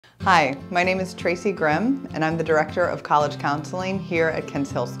Hi, my name is Tracy Grimm, and I'm the Director of College Counseling here at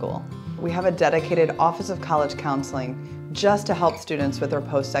Kents Hill School. We have a dedicated Office of College Counseling just to help students with their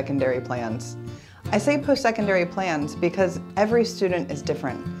post-secondary plans. I say post-secondary plans because every student is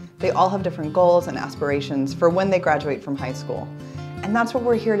different. They all have different goals and aspirations for when they graduate from high school. And that's what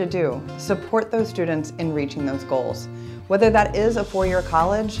we're here to do, support those students in reaching those goals. Whether that is a four-year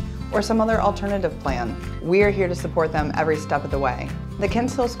college or some other alternative plan, we are here to support them every step of the way. The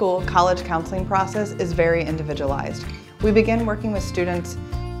Kents Hill School college counseling process is very individualized. We begin working with students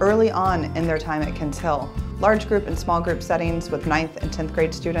early on in their time at Kents Hill, large group and small group settings with 9th and 10th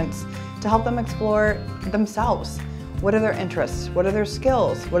grade students to help them explore themselves. What are their interests? What are their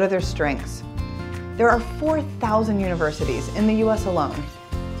skills? What are their strengths? There are 4,000 universities in the US alone,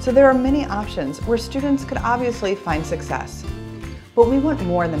 so there are many options where students could obviously find success. But we want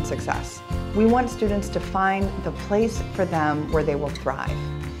more than success. We want students to find the place for them where they will thrive.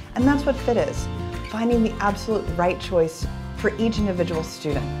 And that's what FIT is, finding the absolute right choice for each individual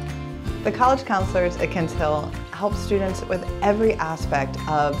student. The college counselors at Kents Hill help students with every aspect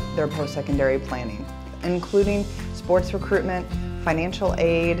of their post-secondary planning, including sports recruitment, financial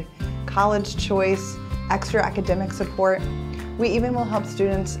aid, college choice, extra academic support. We even will help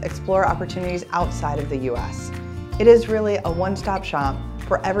students explore opportunities outside of the US. It is really a one-stop shop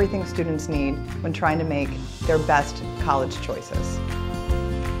for everything students need when trying to make their best college choices.